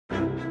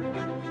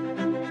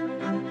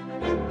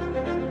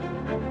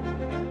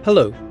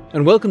Hello,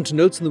 and welcome to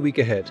Notes on the Week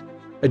Ahead,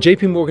 a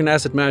JP Morgan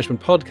Asset Management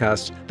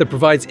podcast that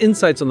provides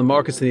insights on the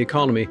markets and the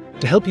economy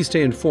to help you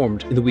stay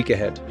informed in the week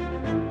ahead.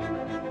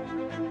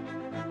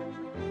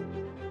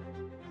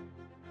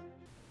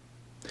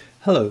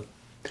 Hello,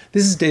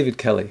 this is David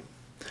Kelly.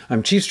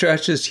 I'm Chief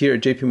Strategist here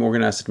at JP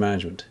Morgan Asset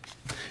Management.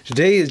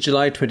 Today is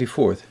July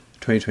 24th,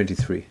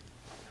 2023.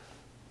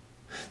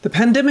 The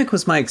pandemic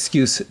was my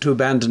excuse to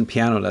abandon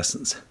piano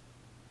lessons.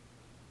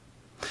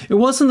 It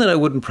wasn't that I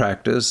wouldn't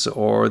practice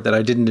or that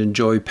I didn't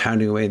enjoy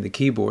pounding away on the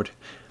keyboard.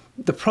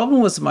 The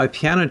problem was that my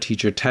piano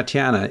teacher,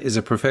 Tatiana, is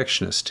a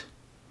perfectionist.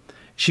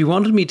 She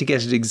wanted me to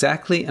get it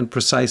exactly and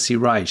precisely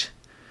right,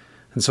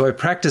 and so I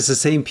practiced the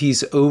same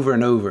piece over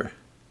and over.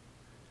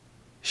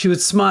 She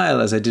would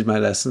smile as I did my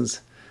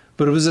lessons,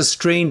 but it was a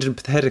strained and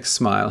pathetic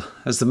smile,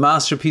 as the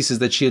masterpieces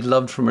that she had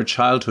loved from her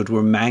childhood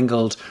were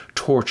mangled,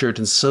 tortured,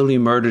 and slowly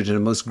murdered in a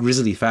most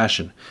grisly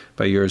fashion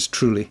by yours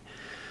truly.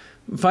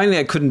 Finally,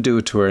 I couldn't do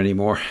it to her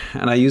anymore,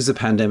 and I used the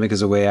pandemic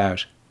as a way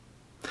out.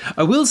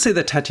 I will say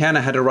that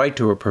Tatiana had a right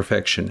to her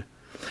perfection.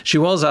 She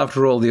was,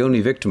 after all, the only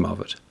victim of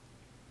it.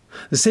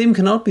 The same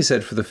cannot be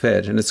said for the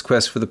Fed in its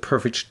quest for the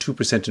perfect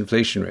 2%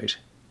 inflation rate.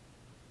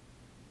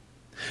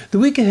 The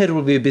week ahead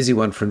will be a busy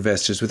one for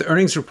investors, with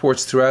earnings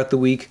reports throughout the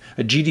week,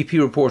 a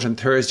GDP report on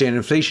Thursday, and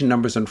inflation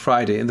numbers on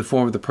Friday in the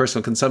form of the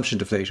personal consumption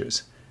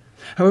deflators.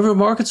 However,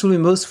 markets will be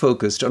most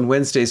focused on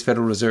Wednesday's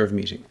Federal Reserve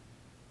meeting.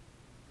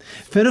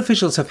 Fed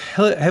officials have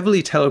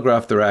heavily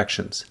telegraphed their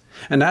actions,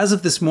 and as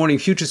of this morning,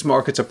 futures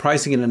markets are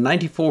pricing in a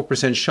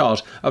 94%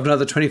 shot of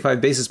another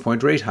 25 basis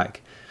point rate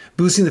hike,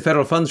 boosting the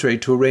federal funds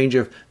rate to a range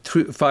of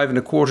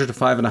 5.25% to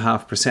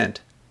 5.5%.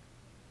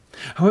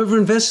 However,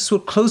 investors will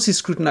closely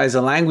scrutinize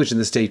the language in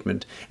the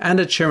statement and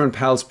at Chairman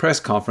Powell's press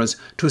conference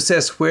to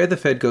assess where the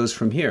Fed goes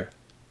from here.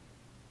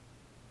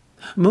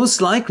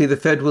 Most likely, the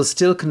Fed will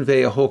still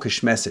convey a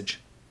hawkish message.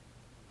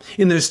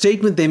 In their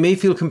statement, they may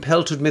feel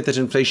compelled to admit that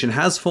inflation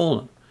has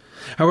fallen.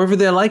 However,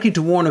 they are likely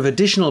to warn of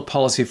additional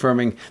policy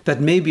firming that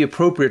may be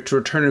appropriate to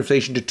return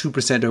inflation to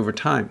 2% over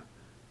time.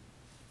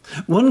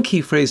 One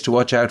key phrase to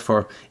watch out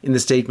for in the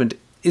statement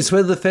is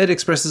whether the Fed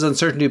expresses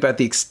uncertainty about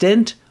the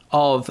extent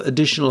of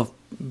additional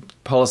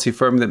policy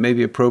firming that may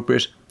be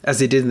appropriate, as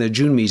they did in their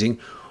June meeting,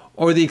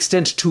 or the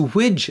extent to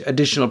which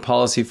additional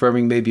policy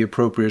firming may be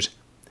appropriate,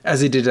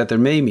 as they did at their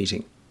May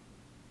meeting.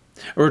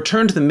 A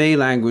return to the May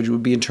language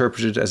would be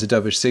interpreted as a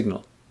dovish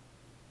signal.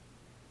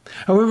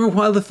 However,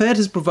 while the Fed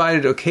has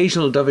provided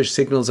occasional dovish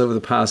signals over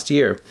the past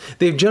year,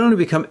 they've generally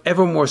become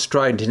ever more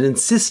strident in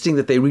insisting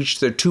that they reach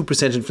their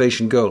 2%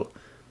 inflation goal.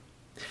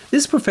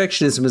 This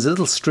perfectionism is a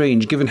little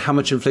strange given how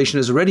much inflation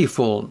has already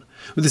fallen,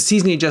 with the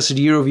seasonally adjusted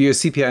year-over-year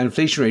CPI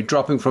inflation rate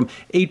dropping from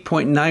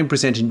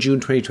 8.9% in June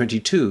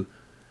 2022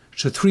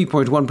 to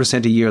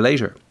 3.1% a year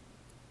later.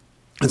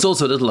 It's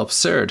also a little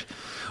absurd.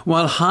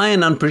 While high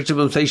and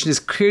unpredictable inflation is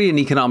clearly an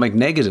economic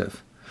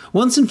negative,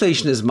 once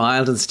inflation is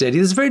mild and steady,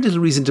 there's very little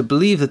reason to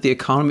believe that the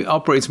economy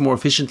operates more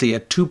efficiently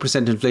at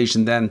 2%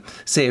 inflation than,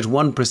 say, at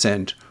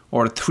 1%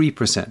 or at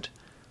 3%.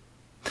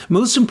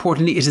 Most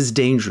importantly, it is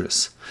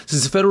dangerous,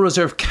 since the Federal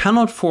Reserve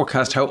cannot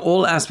forecast how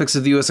all aspects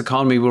of the US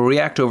economy will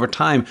react over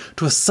time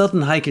to a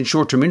sudden hike in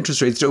short-term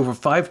interest rates to over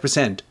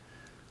 5%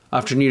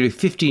 after nearly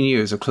 15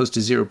 years of close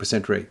to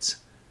 0% rates.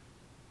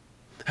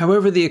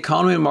 However, the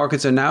economy and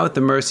markets are now at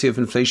the mercy of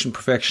inflation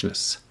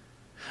perfectionists,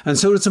 and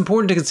so it's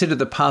important to consider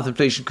the path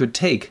inflation could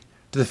take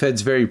to the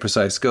Fed's very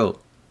precise goal.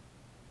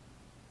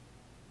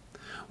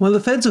 While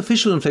the Fed's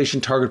official inflation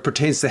target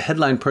pertains to the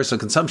headline personal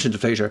consumption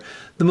deflator,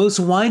 the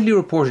most widely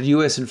reported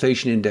US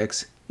inflation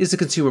index is the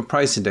Consumer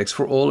Price Index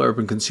for all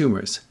urban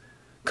consumers,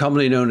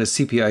 commonly known as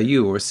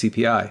CPIU or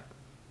CPI.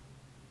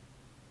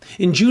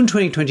 In June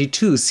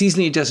 2022,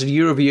 seasonally adjusted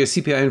year-over-year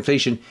CPI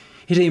inflation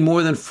hit a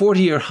more than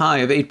 40-year high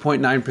of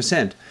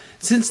 8.9%.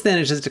 Since then,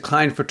 it has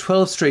declined for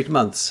 12 straight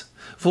months,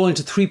 falling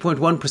to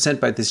 3.1%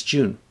 by this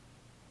June.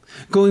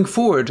 Going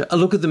forward, a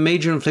look at the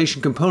major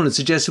inflation components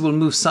suggests it will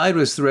move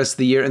sideways for the rest of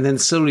the year and then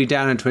slowly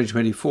down in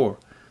 2024.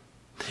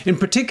 In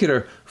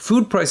particular,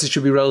 food prices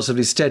should be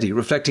relatively steady,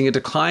 reflecting a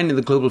decline in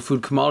the global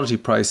food commodity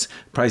price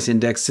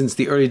index since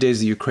the early days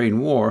of the Ukraine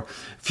war,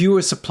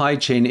 fewer supply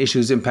chain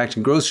issues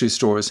impacting grocery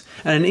stores,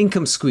 and an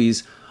income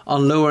squeeze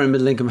on lower and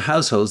middle income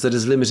households that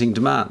is limiting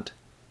demand.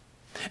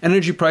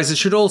 Energy prices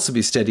should also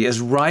be steady as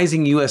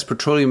rising US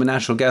petroleum and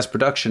natural gas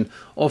production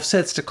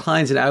offsets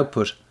declines in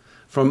output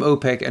from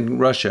OPEC and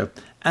Russia,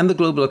 and the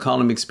global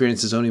economy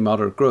experiences only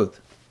moderate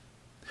growth.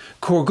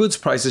 Core goods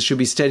prices should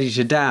be steady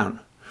to down,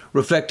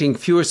 reflecting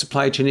fewer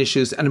supply chain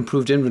issues and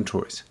improved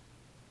inventories.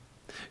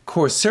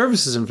 Core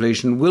services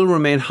inflation will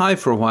remain high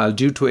for a while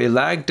due to a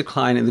lagged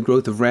decline in the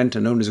growth of rent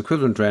and owner's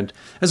equivalent rent,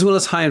 as well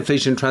as high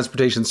inflation in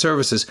transportation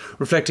services,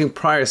 reflecting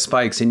prior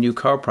spikes in new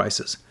car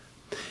prices.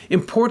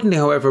 Importantly,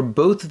 however,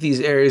 both of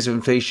these areas of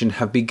inflation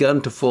have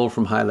begun to fall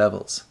from high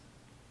levels.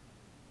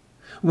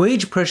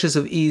 Wage pressures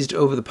have eased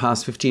over the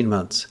past 15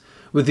 months,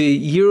 with the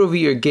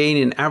year-over-year gain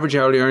in average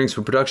hourly earnings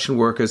for production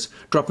workers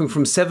dropping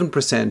from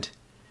 7%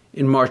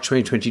 in March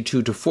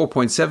 2022 to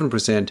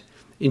 4.7%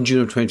 in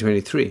June of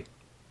 2023.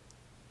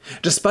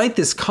 Despite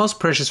this, cost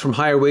pressures from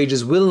higher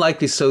wages will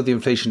likely slow the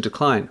inflation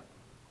decline.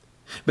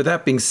 But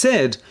that being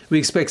said, we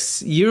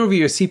expect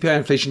year-over-year CPI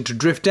inflation to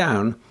drift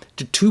down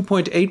to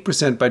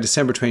 2.8% by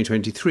December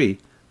 2023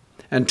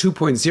 and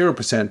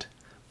 2.0%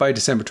 by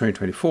December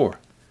 2024.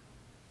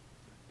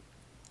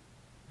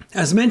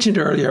 As mentioned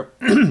earlier,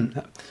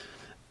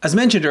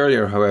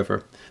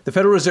 however, the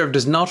Federal Reserve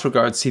does not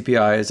regard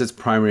CPI as its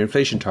primary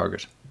inflation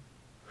target.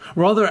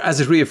 Rather,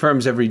 as it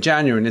reaffirms every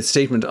January in its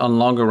statement on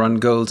longer-run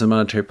goals and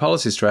monetary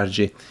policy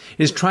strategy,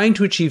 it is trying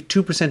to achieve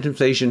 2%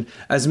 inflation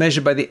as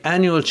measured by the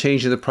annual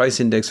change in the price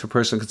index for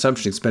personal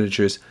consumption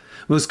expenditures,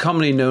 most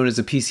commonly known as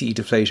a PCE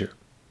deflator.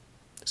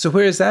 So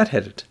where is that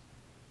headed?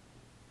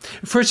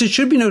 First, it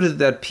should be noted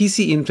that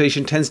PCE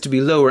inflation tends to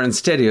be lower and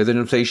steadier than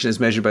inflation as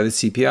measured by the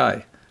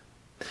CPI.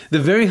 The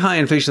very high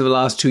inflation of the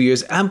last 2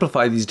 years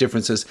amplify these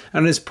differences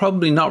and is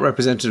probably not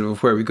representative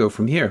of where we go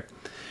from here.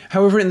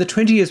 However, in the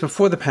 20 years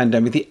before the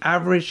pandemic, the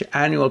average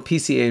annual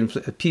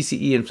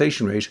PCE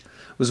inflation rate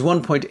was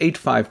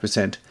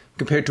 1.85%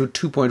 compared to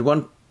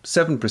 2.17%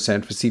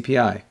 for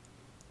CPI,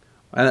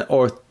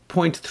 or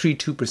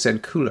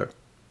 0.32% cooler.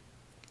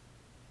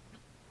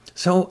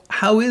 So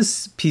how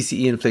is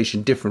PCE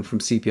inflation different from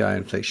CPI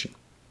inflation?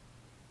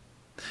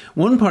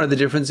 One part of the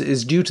difference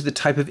is due to the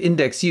type of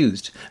index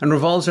used and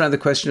revolves around the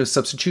question of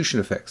substitution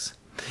effects.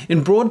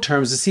 In broad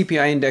terms, the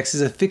CPI index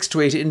is a fixed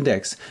weight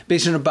index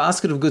based on a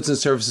basket of goods and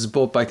services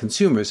bought by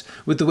consumers,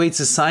 with the weights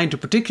assigned to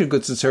particular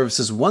goods and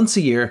services once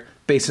a year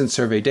based on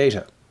survey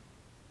data.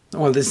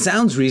 While this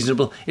sounds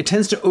reasonable, it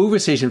tends to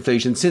overstate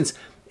inflation since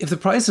if the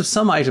price of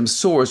some items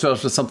soars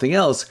relative to something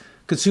else,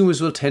 consumers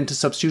will tend to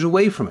substitute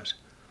away from it.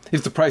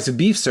 If the price of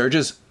beef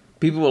surges,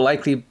 people will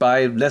likely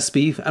buy less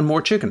beef and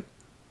more chicken.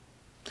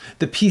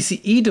 The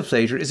PCE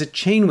deflator is a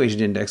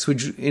chain-weighted index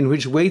in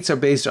which weights are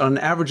based on an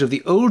average of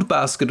the old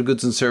basket of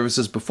goods and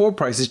services before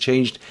prices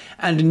changed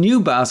and a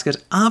new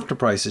basket after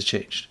prices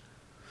changed.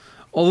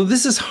 Although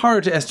this is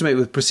hard to estimate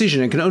with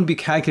precision and can only be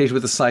calculated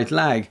with a slight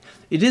lag,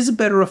 it is a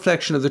better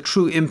reflection of the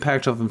true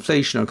impact of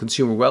inflation on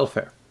consumer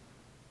welfare.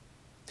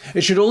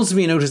 It should also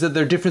be noted that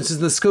there are differences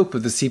in the scope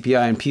of the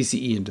CPI and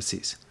PCE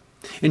indices.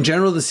 In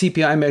general, the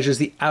CPI measures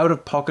the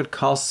out-of-pocket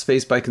costs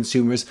faced by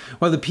consumers,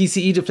 while the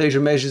PCE deflator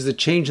measures the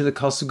change in the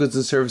cost of goods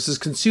and services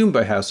consumed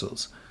by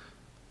households.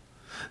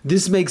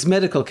 This makes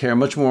medical care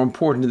much more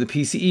important in the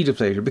PCE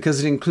deflator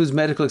because it includes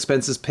medical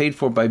expenses paid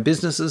for by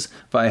businesses,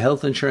 via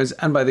health insurance,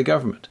 and by the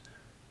government.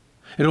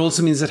 It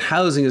also means that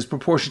housing is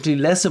proportionately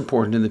less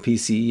important in the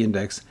PCE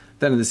index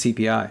than in the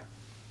CPI.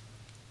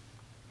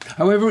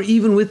 However,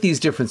 even with these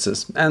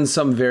differences and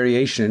some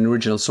variation in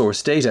original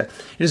source data,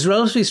 it is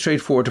relatively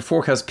straightforward to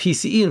forecast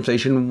PCE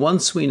inflation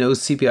once we know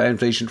CPI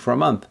inflation for a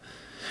month.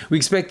 We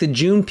expect the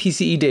June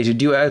PCE data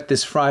due out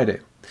this Friday,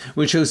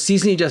 which shows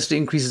seasonally adjusted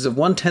increases of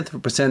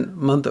 0.1%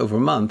 month over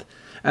month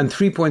and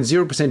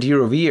 3.0%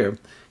 year over year,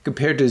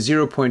 compared to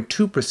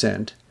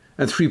 0.2%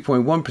 and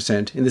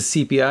 3.1% in the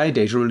CPI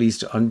data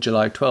released on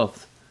July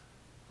 12th.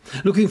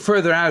 Looking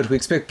further out, we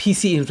expect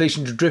PCE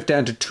inflation to drift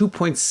down to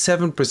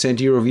 2.7%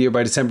 year over year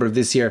by December of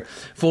this year,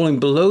 falling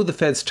below the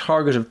Fed's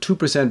target of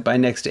 2% by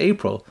next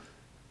April,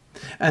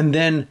 and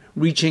then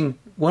reaching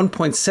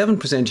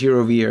 1.7% year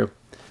over year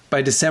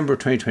by December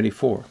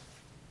 2024.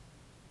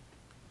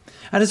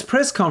 At his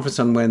press conference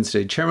on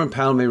Wednesday, Chairman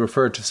Powell may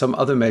refer to some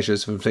other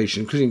measures of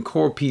inflation, including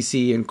core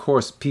PCE and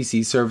core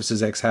PCE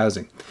services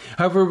ex-housing.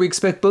 However, we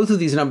expect both of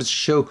these numbers to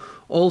show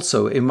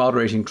also a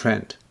moderating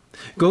trend.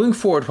 Going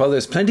forward, while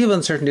there's plenty of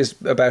uncertainties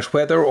about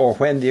whether or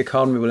when the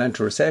economy will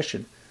enter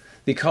recession,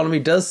 the economy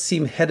does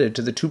seem headed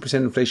to the 2%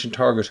 inflation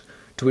target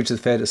to which the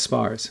Fed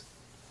aspires.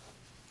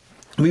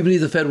 We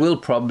believe the Fed will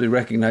probably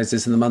recognise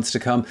this in the months to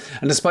come,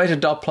 and despite a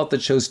dot plot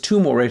that shows 2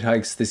 more rate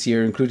hikes this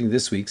year, including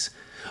this week's,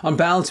 on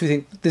balance we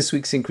think this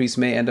week's increase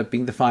may end up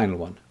being the final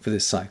one for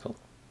this cycle.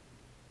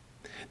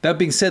 That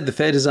being said, the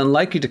Fed is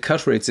unlikely to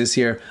cut rates this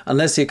year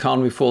unless the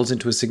economy falls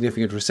into a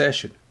significant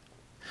recession.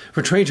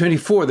 For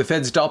 2024, the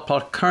Fed's dot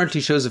plot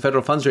currently shows the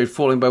federal funds rate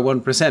falling by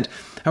 1%.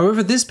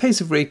 However, this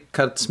pace of rate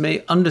cuts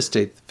may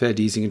understate the Fed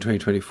easing in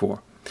 2024.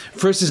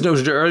 First, as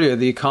noted earlier,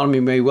 the economy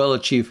may well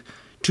achieve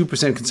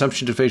 2%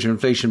 consumption deflator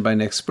inflation by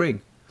next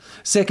spring.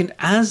 Second,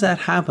 as that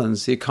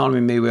happens, the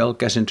economy may well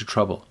get into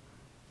trouble.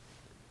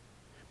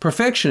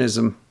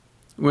 Perfectionism,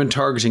 when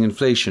targeting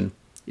inflation,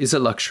 is a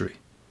luxury.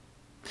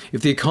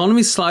 If the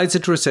economy slides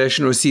into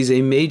recession or sees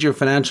a major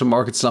financial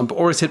market slump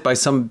or is hit by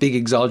some big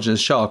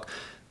exogenous shock,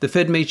 the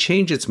Fed may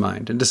change its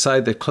mind and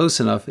decide that close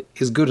enough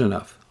is good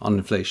enough on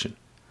inflation.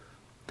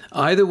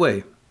 Either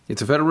way, if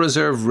the Federal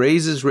Reserve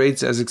raises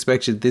rates as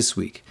expected this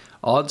week,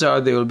 odds are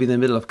they will be in the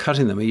middle of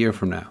cutting them a year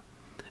from now.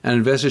 And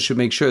investors should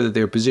make sure that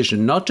they are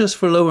positioned not just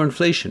for lower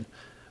inflation,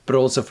 but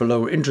also for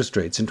lower interest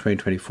rates in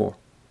 2024.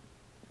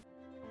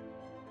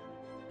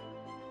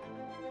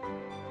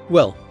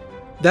 Well,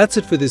 that's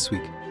it for this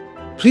week.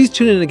 Please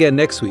tune in again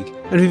next week,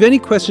 and if you have any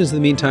questions in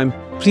the meantime,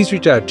 please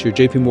reach out to your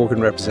JP Morgan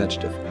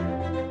representative.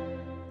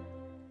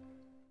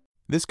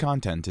 This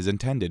content is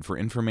intended for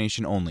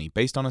information only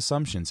based on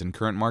assumptions and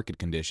current market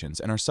conditions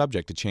and are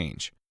subject to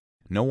change.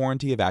 No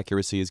warranty of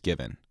accuracy is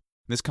given.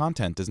 This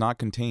content does not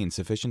contain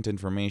sufficient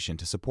information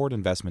to support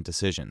investment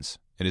decisions.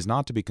 It is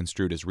not to be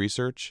construed as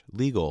research,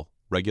 legal,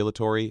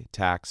 regulatory,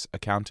 tax,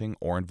 accounting,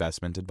 or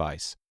investment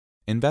advice.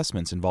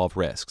 Investments involve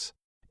risks.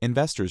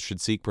 Investors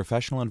should seek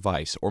professional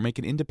advice or make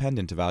an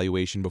independent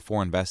evaluation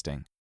before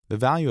investing. The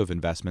value of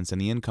investments and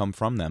the income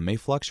from them may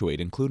fluctuate,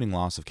 including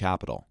loss of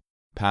capital.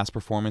 Past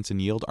performance and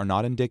yield are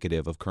not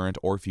indicative of current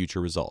or future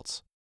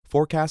results.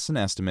 Forecasts and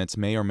estimates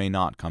may or may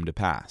not come to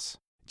pass.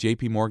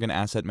 J.P. Morgan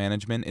Asset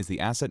Management is the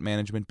asset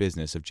management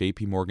business of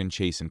J.P. Morgan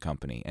Chase &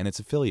 Company and its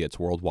affiliates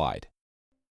worldwide.